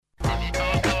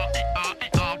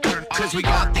cause we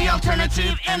got the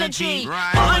alternative energy.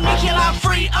 On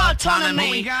nuclear-free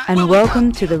autonomy. And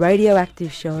welcome to the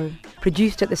Radioactive Show,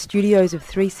 produced at the studios of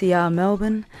 3CR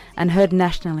Melbourne and heard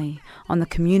nationally on the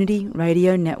Community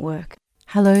Radio Network.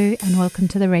 Hello and welcome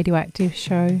to the Radioactive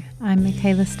Show. I'm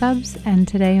Michaela Stubbs, and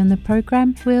today on the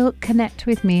program we'll connect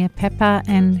with me, Pepper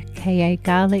and KA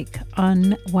Garlick,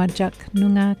 on Whadjuk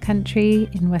Noongar country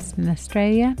in Western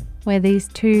Australia, where these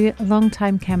two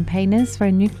long-time campaigners for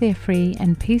a nuclear-free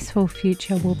and peaceful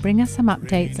future will bring us some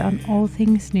updates on all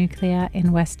things nuclear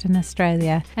in Western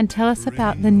Australia and tell us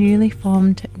about the newly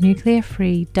formed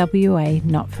Nuclear-Free WA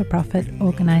not-for-profit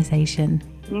organisation.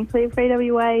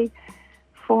 Nuclear-Free WA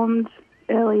formed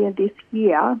earlier this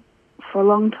year. For a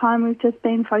long time we've just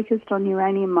been focused on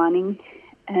uranium mining,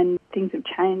 and things have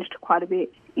changed quite a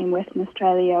bit in Western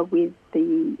Australia with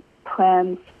the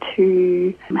plans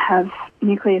to have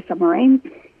nuclear submarines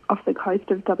off the coast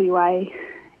of WA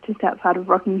just outside of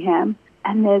Rockingham.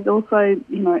 And there's also,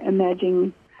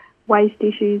 emerging waste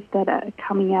issues that are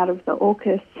coming out of the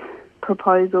AUKUS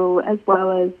proposal, as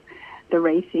well as the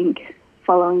rethink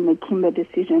following the Kimber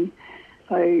decision.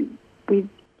 So with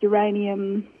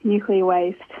uranium, nuclear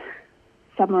waste,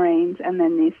 submarines, and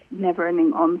then this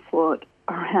never-ending onslaught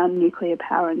around nuclear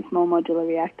power and small modular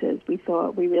reactors, we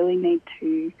thought we really need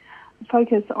to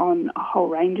focus on a whole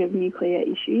range of nuclear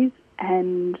issues,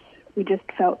 and we just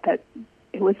felt that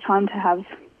it was time to have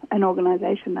an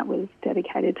organisation that was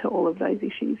dedicated to all of those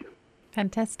issues.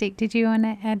 Fantastic. Did you want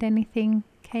to add anything,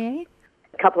 KA?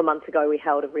 A couple of months ago we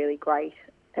held a really great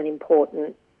and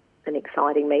important and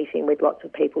exciting meeting with lots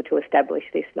of people to establish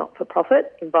this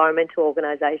not-for-profit environmental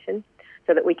organisation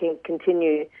so that we can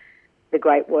continue the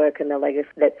great work and the legacy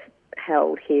that's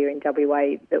held here in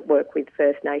WA that work with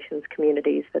First Nations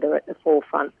communities that are at the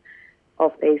forefront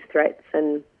of these threats,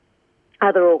 and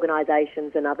other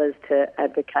organisations and others to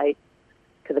advocate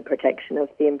for the protection of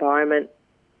the environment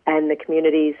and the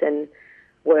communities and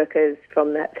workers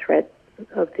from that threat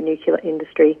of the nuclear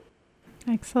industry.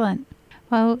 Excellent.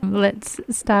 Well, let's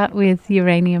start with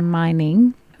uranium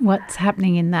mining. What's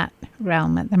happening in that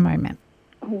realm at the moment?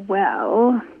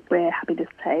 Well, we're happy to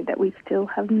say that we still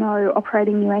have no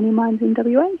operating uranium mines in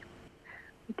WA,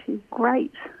 which is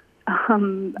great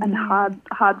and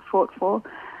hard fought for.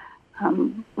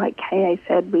 Like KA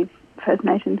said, with First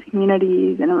Nations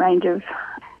communities and a range of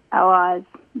allies,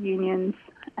 unions,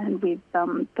 and with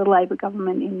the Labor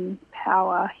government in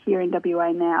power here in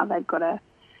WA now, they've got a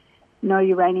no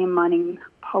uranium mining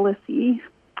policy.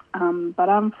 But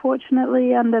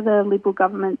unfortunately, under the Liberal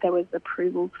government, there was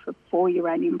approvals for 4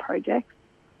 uranium projects,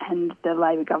 and the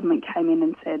Labor government came in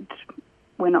and said,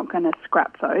 we're not going to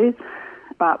scrap those.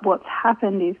 But what's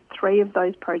happened is 3 of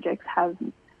those projects have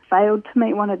failed to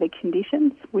meet one of the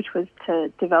conditions, which was to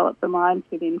develop the mines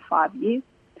within 5 years.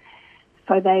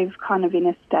 So they've kind of in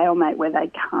a stalemate where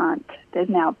they can't. There's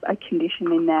now a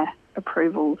condition in their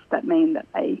approvals that mean that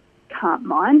they can't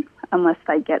mine unless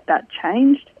they get that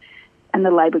changed. And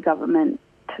the Labor government,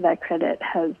 to their credit,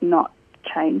 has not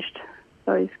changed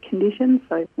those conditions.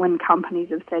 So when companies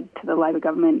have said to the Labor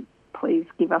government, please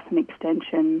give us an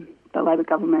extension, the Labor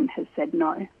government has said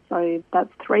no. So that's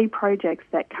 3 projects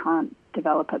that can't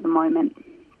develop at the moment: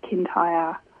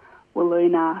 Kintyre,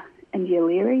 Walloona and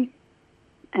Yeelirrie.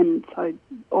 And so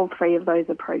all 3 of those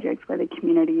are projects where the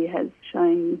community has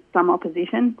shown some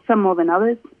opposition, some more than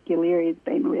others. Yeelirrie has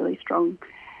been a really strong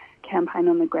campaign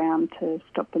on the ground to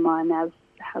stop the mine, as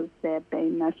has there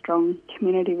been a strong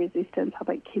community resistance up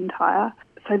at Kintyre.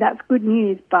 So that's good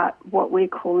news, but what we're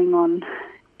calling on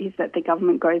is that the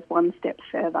government goes one step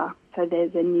further. So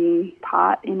there's a new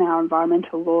part in our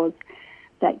environmental laws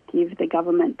that give the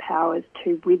government powers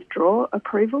to withdraw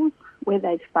approvals where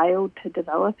they've failed to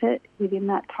develop it within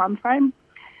that time frame.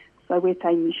 So we're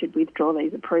saying you should withdraw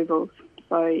these approvals.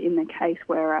 So in the case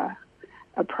where a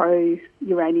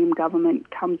pro-uranium government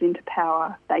comes into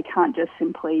power, they can't just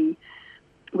simply,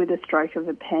 with a stroke of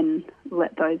a pen,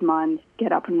 let those mines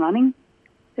get up and running.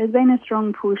 There's been a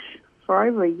strong push for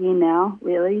over a year now,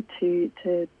 really, to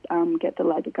get the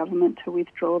Labor government to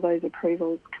withdraw those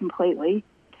approvals completely.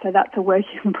 So that's a work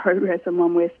in progress, and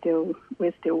one we're still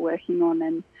working on,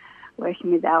 and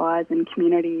working with allies and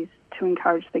communities to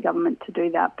encourage the government to do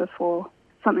that before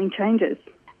something changes.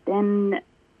 Then,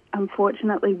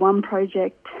 unfortunately, one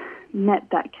project met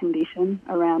that condition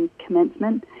around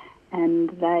commencement, and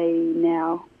they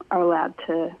now are allowed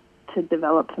to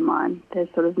develop the mine. There's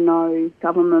sort of no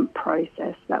government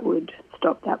process that would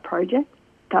stop that project.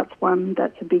 That's one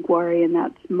that's a big worry, and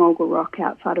that's Mulga Rock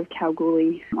outside of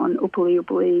Kalgoorlie on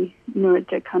Upali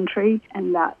Whadjuk country,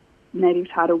 and that native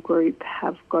title group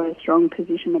have got a strong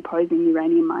position opposing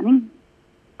uranium mining.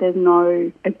 there's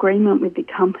no agreement with the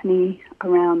company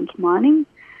around mining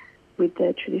with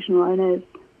the traditional owners,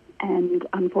 and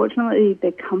unfortunately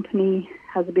the company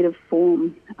has a bit of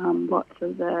form. Lots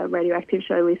of the Radioactive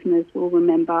Show listeners will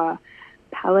remember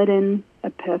Paladin, a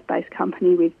Perth-based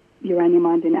company with uranium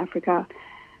mines in Africa,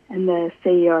 and the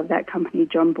CEO of that company,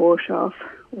 John Borshoff,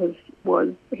 was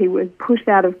pushed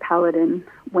out of Paladin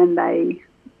when they,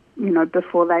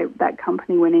 before that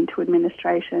company went into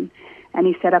administration, and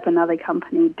he set up another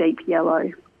company, Deep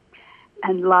Yellow.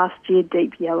 And last year,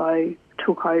 Deep Yellow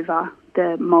took over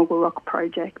the Mulga Rock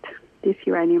project, this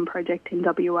uranium project in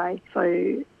WA.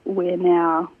 So we're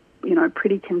now,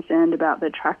 pretty concerned about the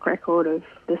track record of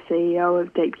the CEO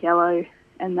of Deep Yellow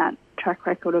and that track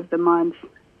record of the mines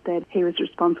that he was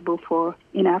responsible for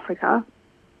in Africa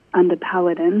under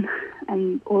Paladin.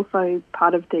 And also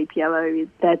part of Deep Yellow,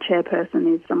 their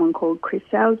chairperson is someone called Chris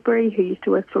Salisbury, who used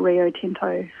to work for Rio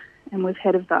Tinto and was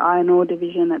head of the iron ore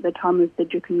division at the time of the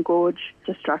Juukan Gorge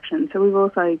destruction. So we've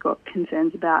also got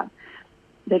concerns about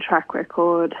the track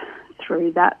record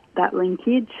through that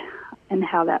linkage and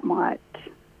how that might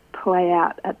play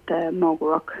out at the Mulga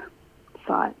Rock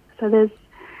site. So there's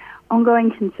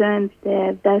ongoing concerns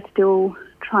there. They're still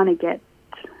trying to get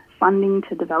funding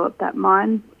to develop that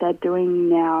mine. They're doing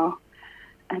now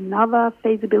another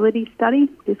feasibility study.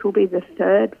 This will be the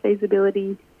third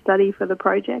feasibility study for the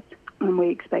project, and we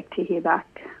expect to hear back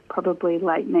probably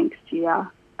late next year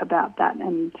about that,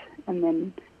 and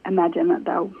then imagine that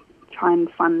they'll try and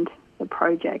fund the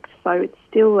project. So it's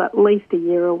still at least a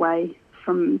year away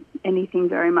from anything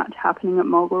very much happening at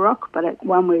Mulga Rock, but it's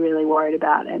one we're really worried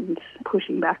about and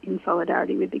pushing back in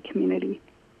solidarity with the community.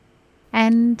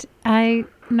 And I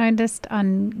noticed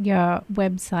on your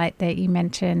website that you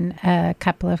mention a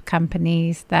couple of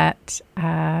companies that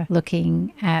are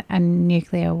looking at a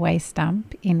nuclear waste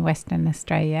dump in Western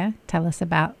Australia. Tell us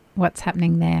about what's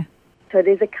happening there. So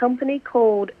there's a company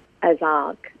called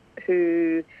AUKUS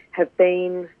who have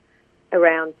been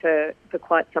around for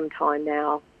quite some time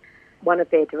now. One of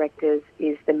their directors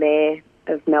is the Mayor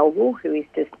of Melville, who is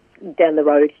just down the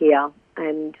road here,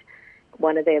 and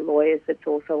one of their lawyers that's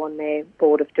also on their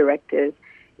board of directors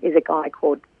is a guy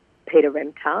called Peter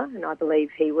Remtar, and I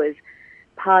believe he was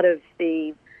part of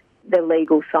the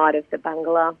legal side of the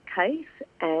Bangla case,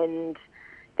 and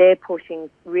they're pushing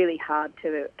really hard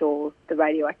to store the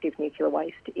radioactive nuclear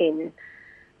waste in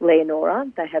Leonora.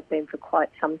 They have been for quite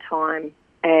some time,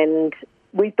 and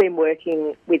we've been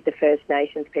working with the First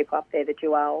Nations people up there, the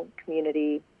Jual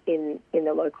community in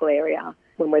the local area,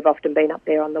 when we've often been up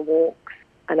there on the walks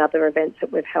and other events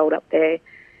that we've held up there,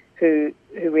 who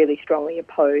really strongly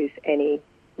oppose any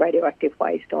radioactive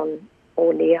waste on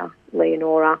or near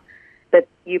Leonora. But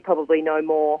you probably know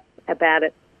more about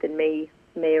it than me,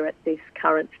 Mia, at this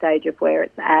current stage of where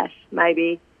it's at.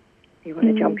 Maybe you want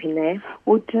to jump in there?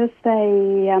 Well, just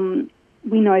say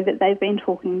we know that they've been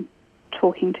talking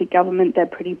to government. They're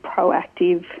pretty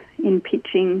proactive in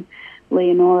pitching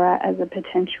Leonora as a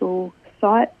potential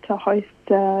site to host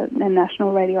the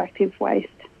national radioactive waste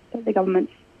that the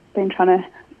government's been trying to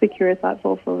secure a site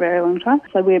for a very long time.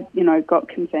 So we've, got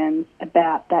concerns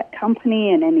about that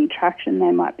company and any traction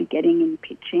they might be getting in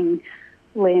pitching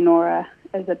Leonora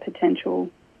as a potential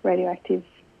radioactive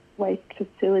waste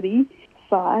facility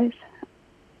site.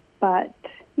 But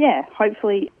yeah,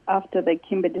 hopefully after the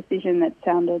Kimber decision, that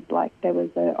sounded like there was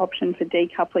an option for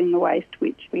decoupling the waste,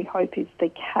 which we hope is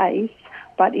the case.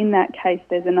 But in that case,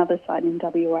 there's another site in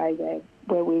WA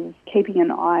where we're keeping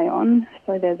an eye on.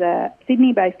 So there's a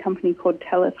Sydney-based company called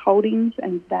Tellus Holdings,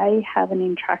 and they have an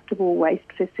intractable waste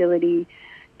facility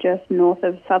just north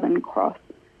of Southern Cross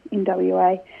in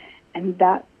WA, and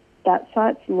that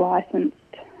site's licensed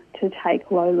to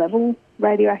take low-level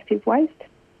radioactive waste.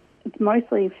 It's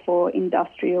mostly for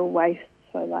industrial waste,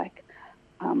 so like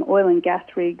oil and gas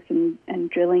rigs and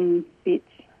drilling bits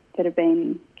that have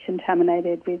been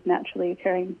contaminated with naturally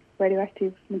occurring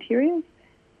radioactive materials.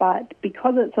 But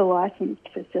because it's a licensed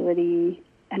facility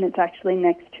and it's actually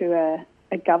next to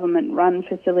a government-run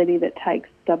facility that takes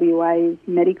WA's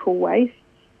medical waste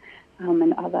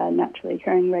and other naturally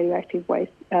occurring radioactive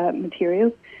waste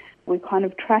materials, we're kind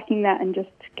of tracking that and just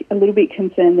a little bit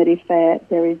concerned that if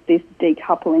there is this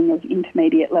decoupling of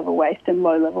intermediate level waste and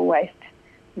low level waste,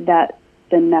 that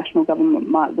the national government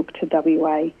might look to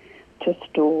WA to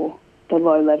store the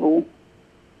low level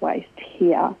waste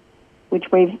here, which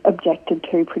we've objected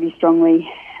to pretty strongly.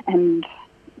 And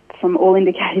from all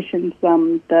indications,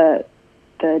 the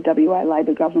WA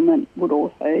Labor government would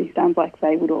also, sounds like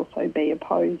they would also be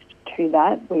opposed to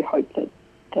that. We hope that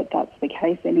that's the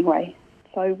case anyway.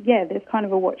 So, yeah, there's kind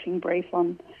of a watching brief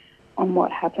on on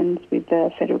what happens with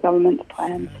the federal government's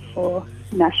plans for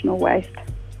national waste.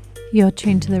 You're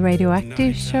tuned to the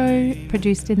Radioactive Show,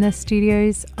 produced in the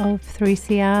studios of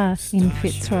 3CR in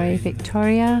Fitzroy,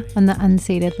 Victoria, on the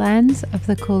unceded lands of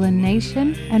the Kulin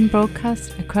Nation, and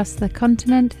broadcast across the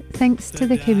continent thanks to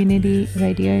the Community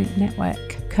Radio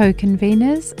Network.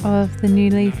 Co-convenors of the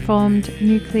newly formed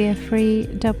Nuclear Free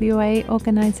WA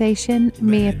organisation,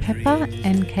 Pepper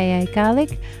and KA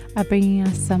Garlick, are bringing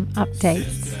us some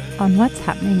updates on what's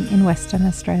happening in Western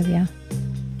Australia.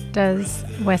 Does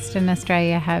Western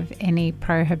Australia have any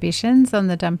prohibitions on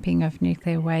the dumping of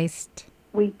nuclear waste?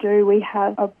 We do. We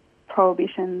have a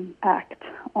Prohibition Act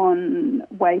on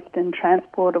waste and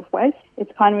transport of waste.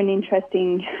 It's kind of an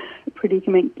interesting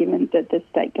predicament given that the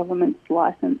state government's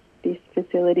licensed this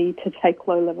facility to take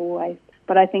low-level waste.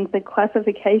 But I think the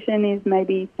classification is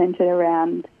maybe centred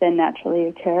around their naturally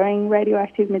occurring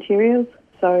radioactive materials.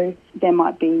 So there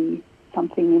might be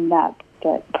something in that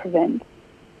prevents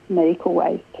medical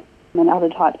waste and other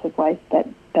types of waste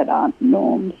that aren't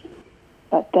norms.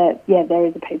 But there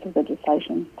is a piece of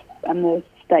legislation, and the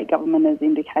state government has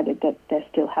indicated that they're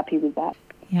still happy with that.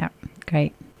 Yeah,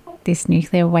 great. This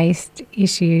nuclear waste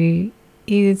issue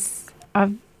is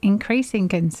of increasing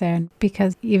concern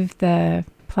because if the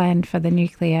plan for the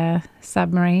nuclear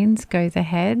submarines goes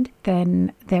ahead,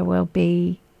 then there will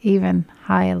be even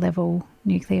higher level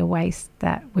nuclear waste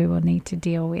that we will need to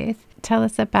deal with. Tell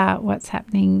us about what's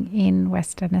happening in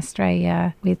Western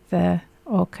Australia with the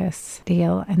AUKUS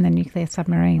deal and the nuclear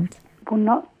submarines. Well,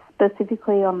 not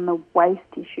specifically on the waste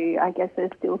issue. I guess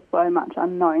there's still so much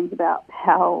unknowns about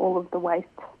how all of the waste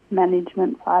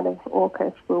management side of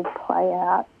AUKUS will play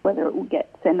out, whether it will get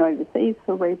sent overseas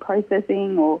for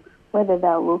reprocessing or whether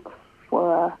they'll look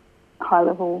for a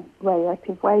high-level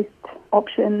radioactive waste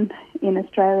option in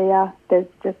Australia. There's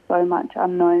just so much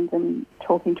unknowns, and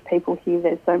talking to people here,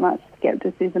 there's so much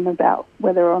scepticism about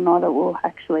whether or not it will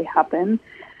actually happen.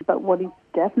 But what is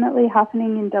definitely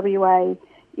happening in WA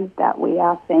is that we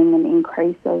are seeing an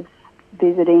increase of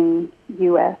visiting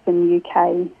US and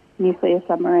UK nuclear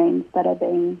submarines that are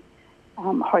being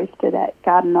hosted at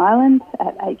Garden Island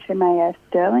at HMAS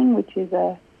Stirling, which is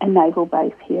a naval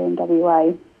base here in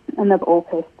WA. And the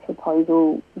AUKUS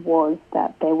proposal was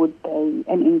that there would be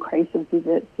an increase of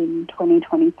visits in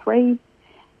 2023,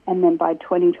 and then by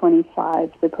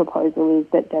 2025 the proposal is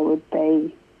that there would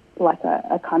be like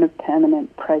a kind of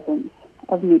permanent presence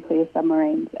of nuclear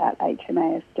submarines at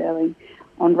HMAS Stirling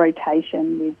on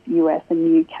rotation with US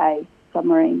and UK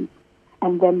submarines.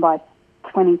 And then by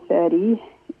 2030,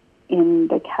 in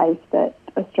the case that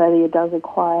Australia does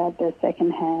acquire the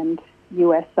second-hand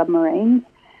US submarines,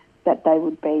 that they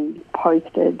would be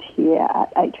posted here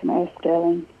at HMAS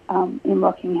Stirling in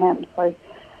Rockingham. So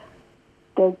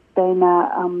there's been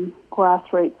a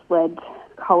grassroots-led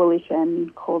coalition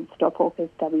called Stop AUKUS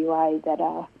WA that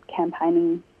are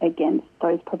campaigning against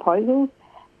those proposals,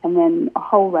 and then a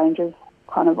whole range of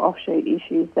kind of offshoot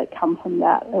issues that come from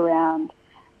that around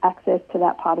access to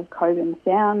that part of Coburn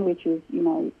Sound, which is,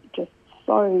 just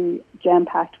so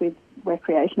jam-packed with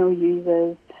recreational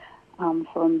users,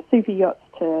 from super yachts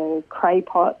to cray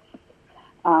pots.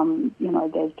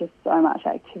 There's just so much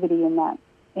activity in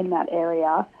that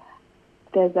area.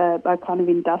 There's a kind of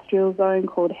industrial zone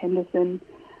called Henderson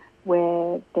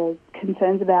where there's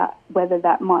concerns about whether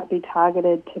that might be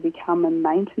targeted to become a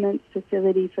maintenance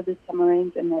facility for the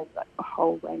submarines, and there's a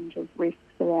whole range of risks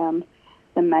around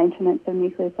the maintenance of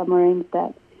nuclear submarines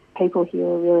that people here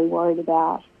are really worried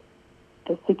about.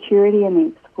 The security and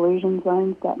the exclusion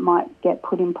zones that might get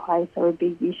put in place are a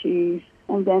big issue.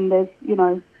 And then there's,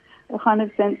 a kind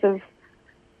of sense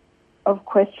of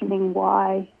questioning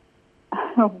why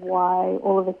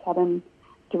all of a sudden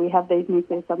do we have these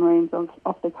nuclear submarines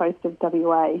off the coast of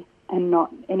WA and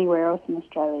not anywhere else in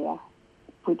Australia,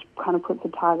 which kind of puts a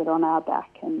target on our back.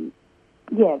 And,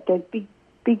 there's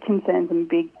big concerns and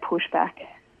big pushback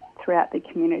throughout the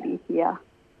community here.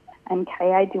 And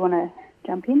KA, do you want to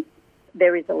jump in?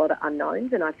 There is a lot of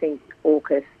unknowns, and I think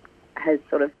AUKUS has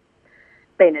sort of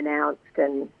been announced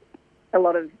and a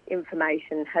lot of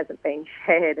information hasn't been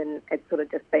shared, and it's sort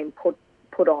of just been put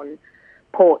on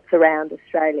ports around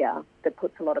Australia that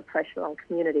puts a lot of pressure on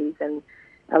communities, and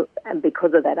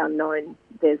because of that unknown,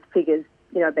 there's figures,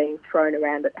 being thrown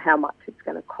around at how much it's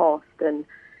going to cost, and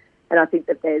I think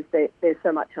that there's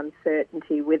so much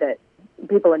uncertainty with it.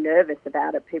 People are nervous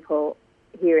about it. People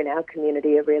here in our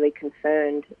community are really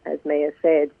concerned, as Mia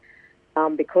said,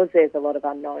 because there's a lot of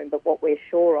unknown. But what we're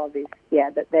sure of is,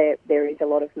 that there is a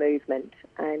lot of movement.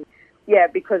 And,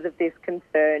 because of this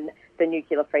concern, the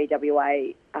Nuclear Free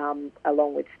WA,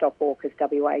 along with Stop AUKUS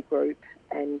WA group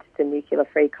and the Nuclear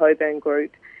Free Coburn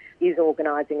group, is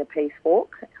organising a peace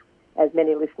walk. As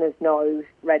many listeners know,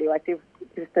 radioactive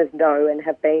listeners know and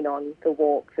have been on the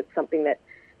walks. It's something that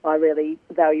I really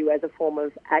value as a form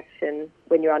of action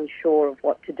when you're unsure of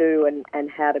what to do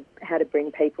and how to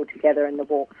bring people together, and the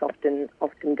walks often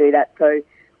do that. So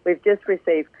we've just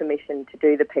received permission to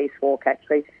do the peace walk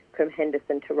actually from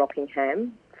Henderson to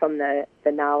Rockingham from the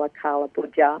Nala Kala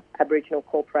Budja Aboriginal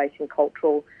Corporation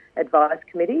Cultural Advice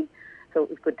Committee. So it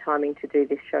was good timing to do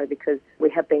this show because we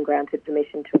have been granted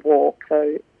permission to walk,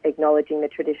 so acknowledging the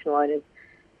traditional owners,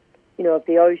 you know, of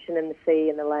the ocean and the sea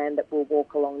and the land that will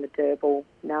walk along the Derbarl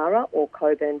Nara or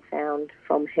Coburn Sound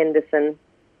from Henderson,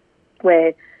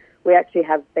 where we actually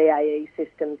have BAE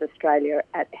Systems Australia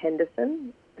at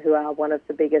Henderson, who are one of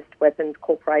the biggest weapons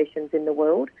corporations in the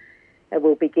world, and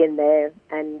we'll begin there.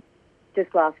 And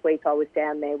just last week I was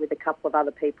down there with a couple of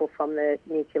other people from the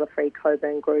Nuclear Free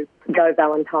Coburn group, Joe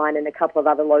Valentine and a couple of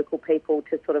other local people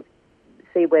to sort of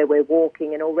see where we're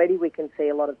walking, and already we can see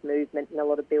a lot of movement and a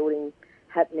lot of building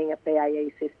happening at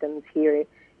BAE Systems here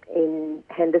in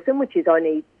Henderson, which is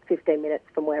only 15 minutes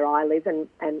from where I live, and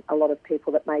a lot of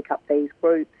people that make up these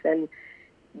groups, and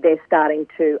they're starting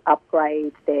to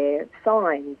upgrade their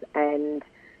signs, and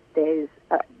they're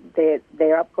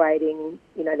upgrading,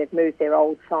 you know, they've moved their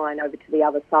old sign over to the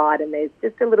other side, and there's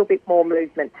just a little bit more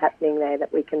movement happening there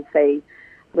that we can see,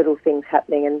 little things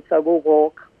happening. And so we'll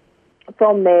walk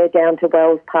from there down to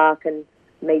Wells Park and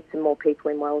meet some more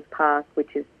people in Wells Park,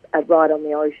 which is right on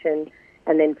the ocean,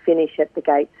 and then finish at the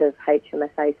gates of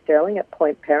HMAS Stirling at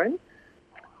Point Perrin.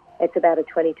 It's about a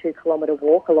 22-kilometre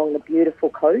walk along the beautiful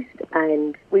coast,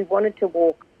 and we wanted to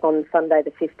walk on Sunday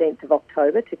the 15th of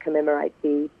October to commemorate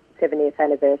the 70th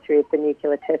anniversary of the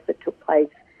nuclear test that took place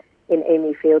in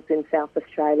Emu Fields in South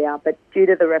Australia. But due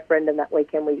to the referendum that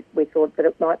weekend, we thought that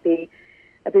it might be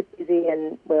a bit busy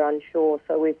and we're unsure,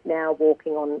 so we're now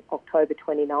walking on October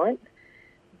 29th.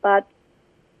 But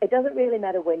it doesn't really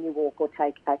matter when you walk or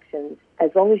take actions.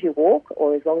 As long as you walk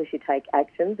or as long as you take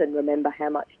actions and remember how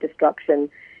much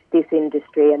destruction this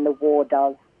industry and the war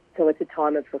does. So it's a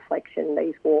time of reflection,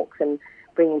 these walks, and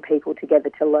bringing people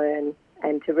together to learn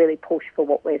and to really push for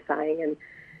what we're saying and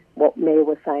what Mia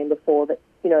was saying before, that,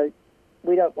 you know,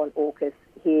 we don't want AUKUS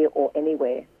here or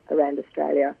anywhere around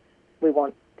Australia. We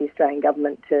want the Australian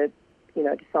government to, you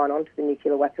know, to sign on to the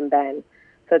nuclear weapon ban.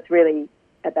 So it's really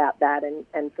about that,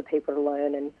 and for people to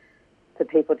learn and for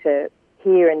people to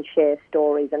hear and share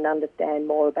stories and understand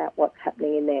more about what's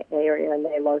happening in their area and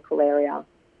their local area,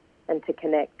 and to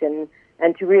connect and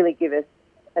to really give us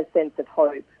a sense of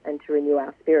hope and to renew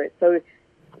our spirit. So,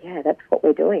 yeah, that's what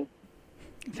we're doing.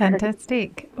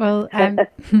 Fantastic. Well,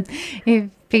 if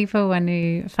people want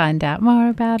to find out more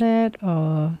about it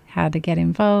or how to get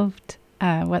involved,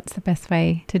 what's the best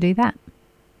way to do that?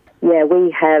 Yeah,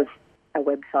 we have a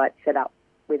website set up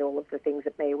with all of the things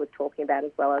that Mia was talking about,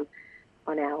 as well as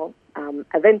on our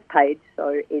events page.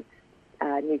 So it's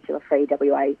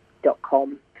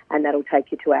nuclearfreewa.com, and that'll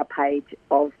take you to our page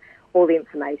of all the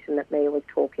information that Mia was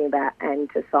talking about, and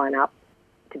to sign up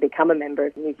to become a member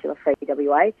of Nuclear Free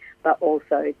WA, but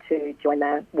also to join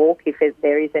the walk if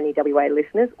there is any WA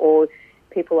listeners or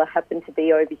people that happen to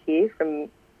be over here from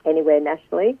anywhere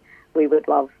nationally. We would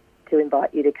love to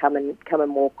invite you to come and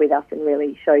walk with us and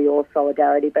really show your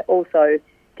solidarity, but also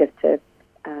just to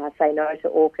say no to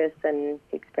AUKUS and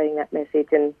spreading that message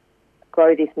and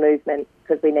grow this movement,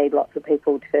 because we need lots of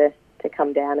people to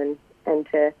come down and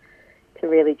to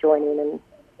really join in. And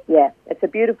yeah, it's a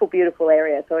beautiful, beautiful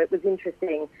area. So it was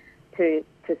interesting to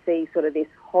see sort of this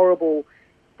horrible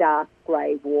dark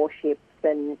grey warships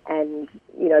and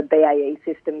you know, BAE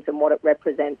Systems and what it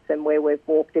represents, and where we've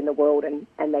walked in the world, and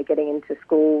they're getting into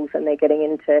schools and they're getting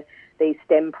into these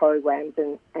STEM programs,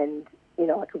 and you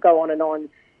know, I could go on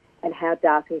and how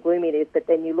dark and gloomy it is, but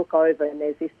then you look over and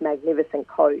there's this magnificent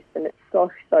coast, and it's so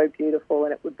beautiful,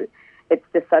 and it's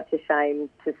just such a shame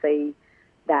to see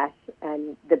that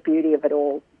and the beauty of it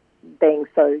all being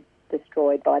so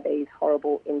destroyed by these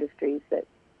horrible industries that,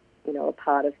 you know, are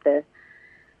part of the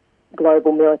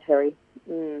global military.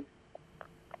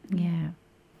 Yeah.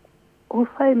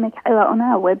 Also, Michaela, on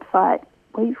our website,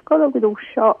 we've got a little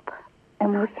shop,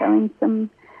 and we're selling some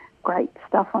great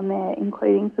stuff on there,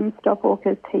 including some Stop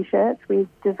AUKUS T-shirts with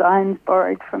designs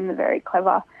borrowed from the very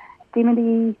clever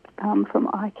Dimity from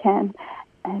ICANN,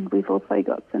 and we've also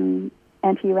got some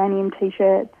anti-uranium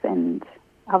T-shirts and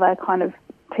other kind of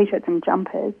T-shirts and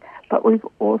jumpers. But we've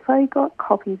also got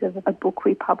copies of a book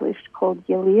we published called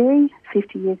Yaliri,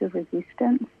 50 Years of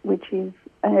Resistance, which is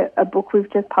a book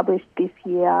we've just published this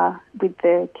year with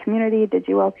the community, the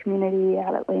Jewel community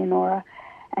out at Leonora,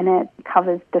 and it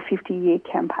covers the 50-year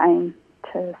campaign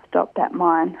to stop that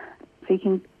mine. So you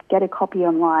can get a copy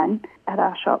online at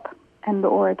our shop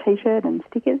or a T-shirt and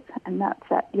stickers, and that's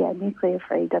at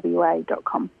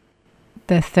nuclearfreewa.com.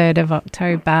 The 3rd of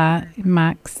October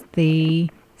marks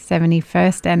the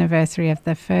 71st anniversary of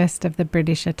the first of the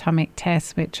British atomic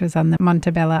tests, which was on the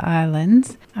Montebello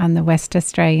Islands on the West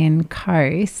Australian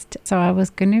coast. So I was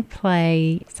going to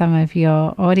play some of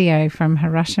your audio from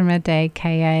Hiroshima Day,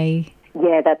 KA.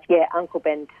 Uncle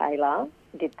Ben Taylor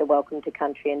did the Welcome to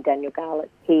Country, and Daniel Garlett.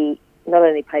 He not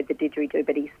only played the didgeridoo,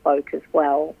 but he spoke as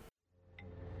well.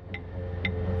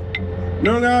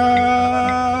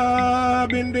 Noongar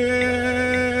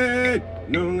Bindid,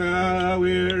 Noongar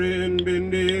we're in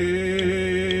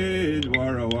Bindid,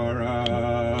 Wara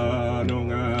Wara,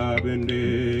 Noongar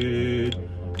Bindid,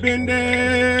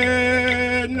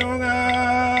 Bindid,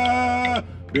 Noongar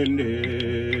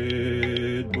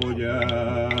Bindid, Boja,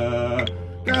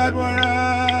 Gadwara,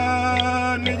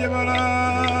 Nijabala,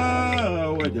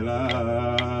 Wajala,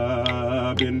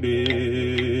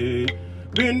 Bindid,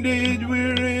 Bindid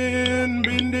we're in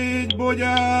Bindid,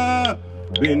 Boja,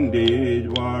 Bindid,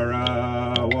 Wara,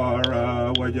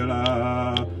 Wara, Wajala,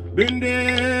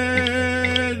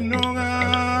 Bindid,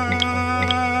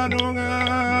 Noongar,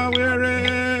 Noongar, we're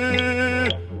in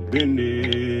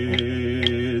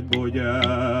Bindid, Boja,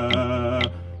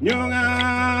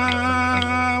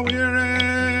 Noongar, we're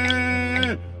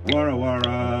in Wara,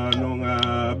 Wara,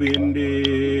 Noongar,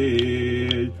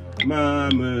 Bindid,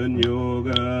 Maman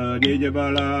Yoga,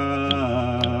 Nijabala,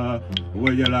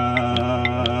 Wajala,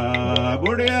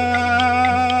 Burdia,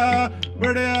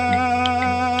 Burdia,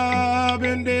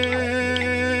 Bindi,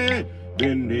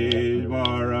 Bindi,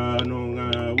 Wara,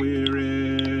 Noongar,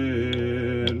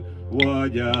 Wirin,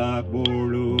 Whadjuk,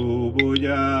 Boorloo,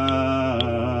 Buja,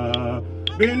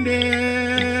 Bindi,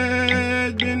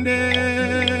 Bindi,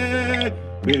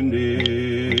 Bindi,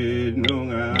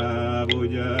 Noongar,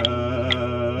 Buja,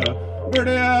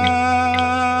 Burdia,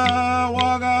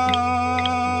 Waga,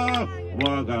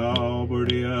 Waga,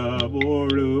 Burdia,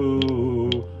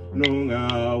 Boorloo,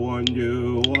 Noongar, Wanju,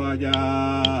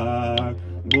 Whadjuk,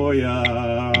 Boya,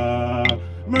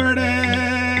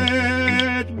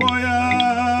 Murdet, Boya,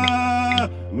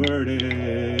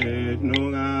 Murdet,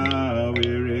 Noongar,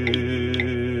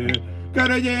 Wirin,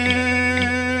 Karaje,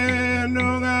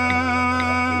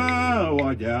 Noongar,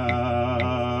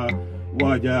 Whadjuk,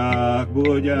 Whadjuk,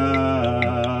 Buja,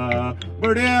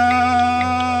 Burdia,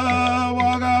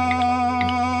 Waga,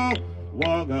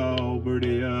 Waga,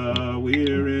 Burdia,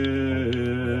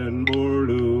 Wirin,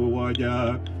 Boorloo,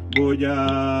 Whadjuk, Buja,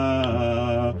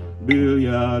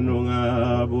 Bilya,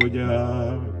 Noongar, Buja.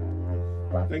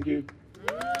 Thank you.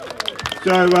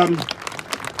 So,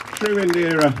 threw in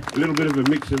there a little bit of a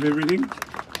mix of everything.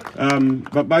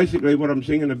 But basically what I'm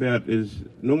singing about is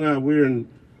Noongar, Wirin,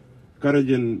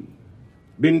 Karajan,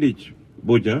 Bindij,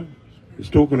 Buja. It's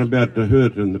talking about the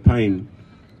hurt and the pain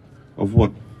of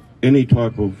what any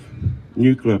type of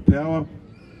nuclear power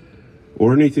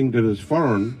or anything that is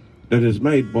foreign that is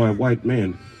made by a white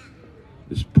man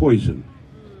is poison.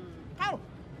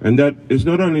 And that is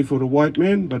not only for the white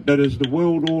man, but that is the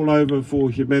world all over for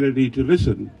humanity to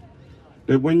listen.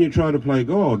 That when you try to play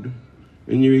God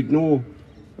and you ignore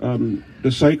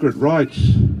the sacred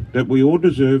rights that we all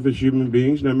deserve as human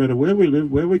beings, no matter where we live,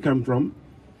 where we come from,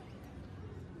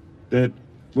 that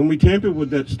when we tamper with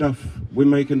that stuff, we're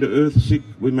making the earth sick,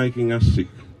 we're making us sick.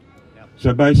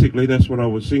 So basically that's what I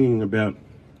was singing about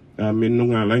in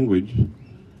Noongar language,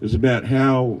 is about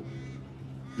how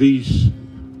these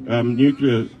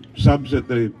nuclear subs that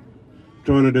they're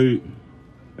trying to do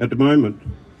at the moment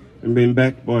and being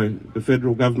backed by the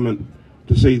federal government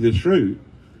to see this through,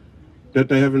 that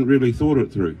they haven't really thought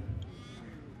it through,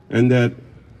 and that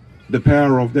the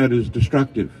power of that is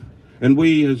destructive. And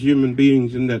we as human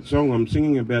beings, in that song I'm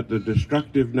singing about the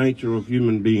destructive nature of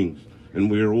human beings, and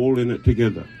we're all in it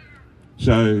together.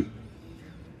 So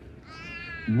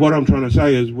what I'm trying to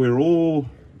say is we're all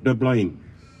to blame.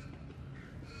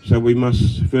 So we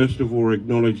must first of all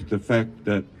acknowledge the fact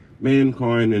that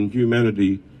mankind and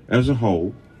humanity as a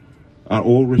whole are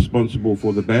all responsible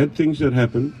for the bad things that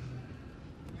happen,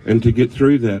 and to get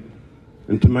through that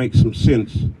and to make some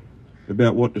sense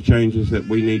about what the changes that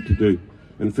we need to do.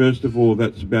 And first of all,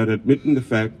 that's about admitting the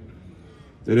fact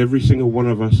that every single one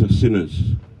of us are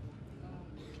sinners.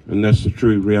 And that's the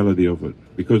true reality of it.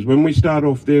 Because when we start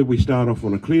off there, we start off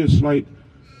on a clear slate,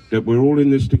 that we're all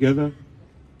in this together.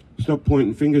 Stop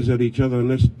pointing fingers at each other and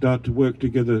let's start to work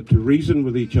together to reason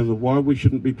with each other why we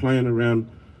shouldn't be playing around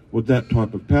with that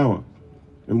type of power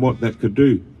and what that could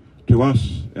do to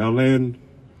us, our land,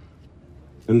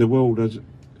 and the world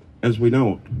as we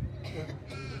know it.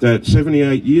 That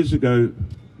 78 years ago,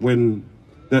 when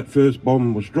that first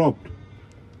bomb was dropped,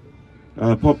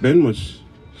 Pop Ben was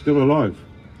still alive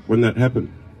when that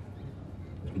happened.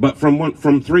 But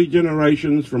from 3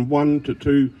 generations, from 1 to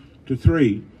 2 to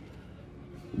 3,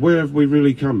 where have we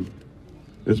really come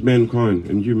as mankind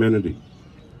and humanity?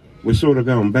 We're sort of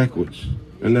going backwards,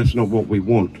 and that's not what we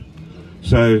want.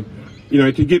 So,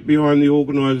 to get behind the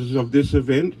organisers of this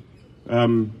event,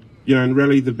 and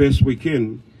rally the best we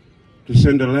can to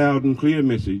send a loud and clear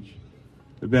message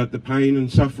about the pain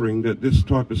and suffering that this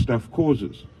type of stuff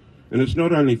causes. And it's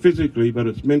not only physically, but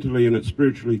it's mentally and it's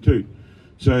spiritually too.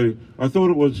 So I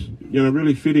thought it was,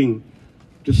 really fitting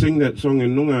to sing that song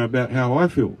in Noongar about how I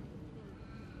feel,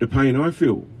 the pain I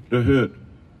feel, the hurt,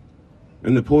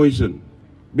 and the poison,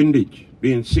 bindage,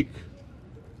 being sick.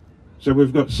 So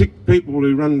we've got sick people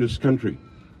who run this country,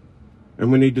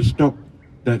 and we need to stop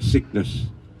that sickness,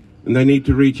 and they need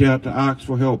to reach out to AUKUS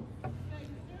for help.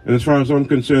 And as far as I'm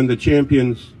concerned, the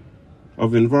champions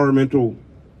of environmental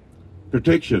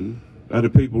protection are the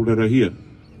people that are here,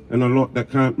 and a lot that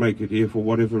can't make it here for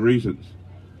whatever reasons.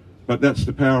 But that's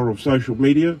the power of social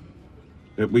media,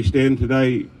 that we stand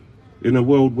today in a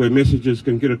world where messages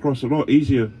can get across a lot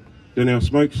easier than our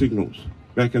smoke signals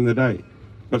back in the day.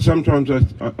 But sometimes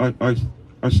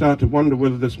I start to wonder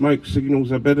whether the smoke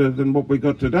signals are better than what we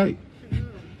got today.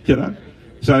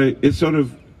 So it's sort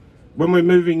of, when we're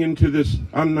moving into this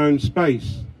unknown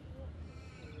space,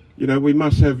 we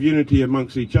must have unity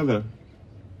amongst each other,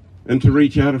 and to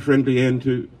reach out a friendly hand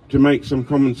to make some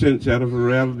common sense out of a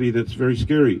reality that's very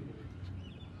scary.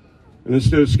 And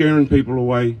instead of scaring people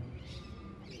away,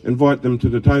 invite them to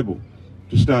the table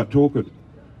to start talking.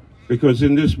 Because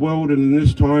in this world and in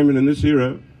this time and in this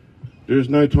era, there is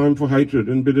no time for hatred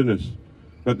and bitterness.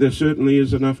 But there certainly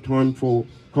is enough time for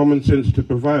common sense to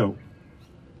prevail,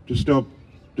 to stop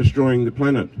destroying the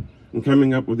planet and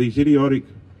coming up with these idiotic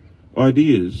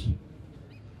ideas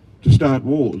to start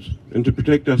wars and to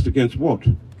protect us against what?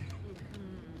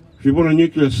 If you want a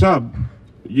nuclear sub,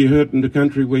 you're hurting the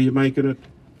country where you're making it,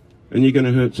 and you're going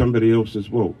to hurt somebody else as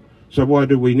well. So why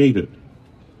do we need it?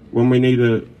 When we need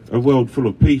a world full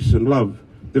of peace and love,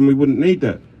 then we wouldn't need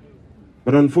that.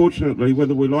 But unfortunately,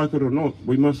 whether we like it or not,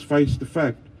 we must face the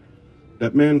fact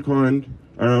that mankind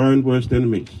are our own worst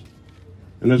enemies.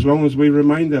 And as long as we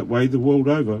remain that way the world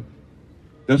over,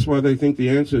 that's why they think the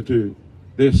answer to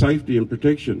their safety and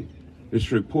protection is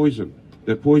through poison.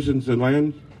 That poisons the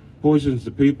land, poisons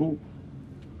the people,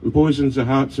 and poisons the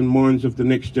hearts and minds of the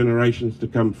next generations to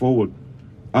come forward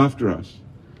after us,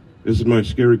 is the most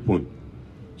scary point.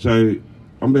 So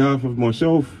on behalf of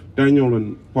myself, Daniel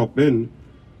and Pop Ben,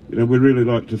 we'd really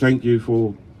like to thank you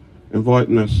for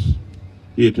inviting us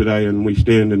here today, and we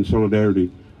stand in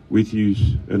solidarity with you,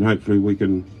 and hopefully we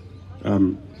can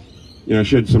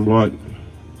shed some light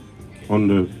on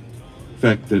the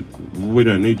fact that we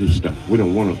don't need this stuff. We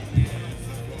don't want it.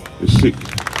 It's sick.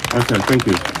 Okay, thank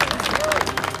you.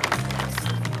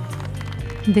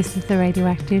 This is the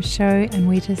Radioactive Show, and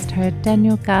we just heard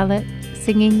Daniel Garlett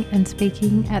singing and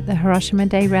speaking at the Hiroshima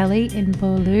Day rally in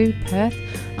Boorloo, Perth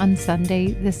on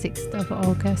Sunday the 6th of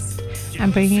August,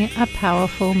 and bringing a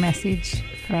powerful message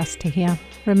for us to hear.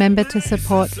 Remember to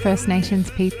support First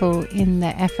Nations people in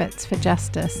their efforts for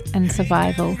justice and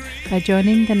survival by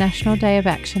joining the National Day of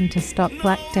Action to stop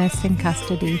black deaths in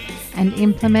custody and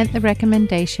implement the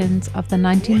recommendations of the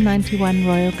 1991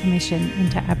 Royal Commission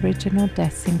into Aboriginal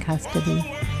deaths in custody.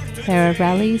 There are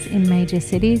rallies in major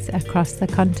cities across the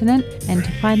continent, and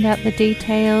to find out the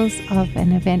details of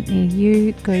an event near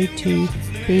you, go to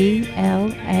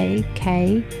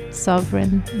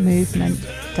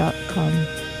BLAKSovereignmovement.com.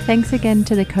 Thanks again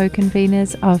to the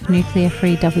co-convenors of Nuclear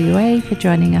Free WA for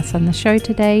joining us on the show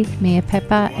today,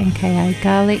 Pepper and KA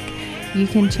Garlick. You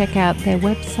can check out their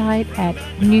website at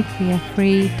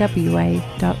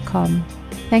nuclearfreewa.com.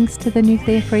 Thanks to the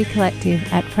Nuclear Free Collective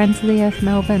at Friends of the Earth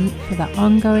Melbourne for the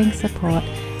ongoing support,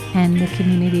 and the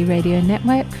Community Radio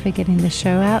Network for getting the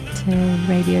show out to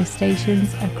radio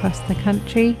stations across the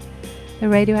country. The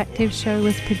Radioactive Show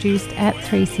was produced at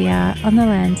 3CR on the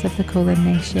lands of the Kulin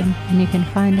Nation, and you can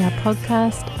find our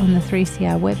podcast on the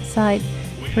 3CR website,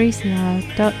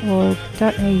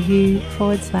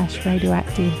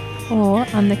 3cr.org.au/radioactive, or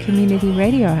on the Community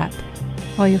Radio app,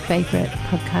 or your favourite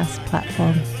podcast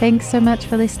platform. Thanks so much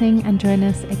for listening, and join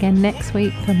us again next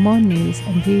week for more news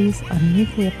and views on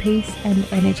nuclear peace and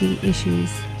energy issues.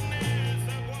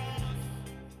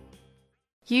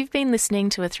 You've been listening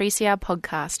to a 3CR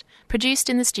podcast produced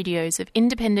in the studios of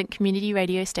independent community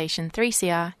radio station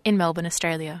 3CR in Melbourne,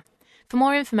 Australia. For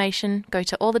more information, go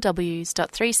to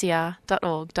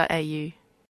allthews.3cr.org.au.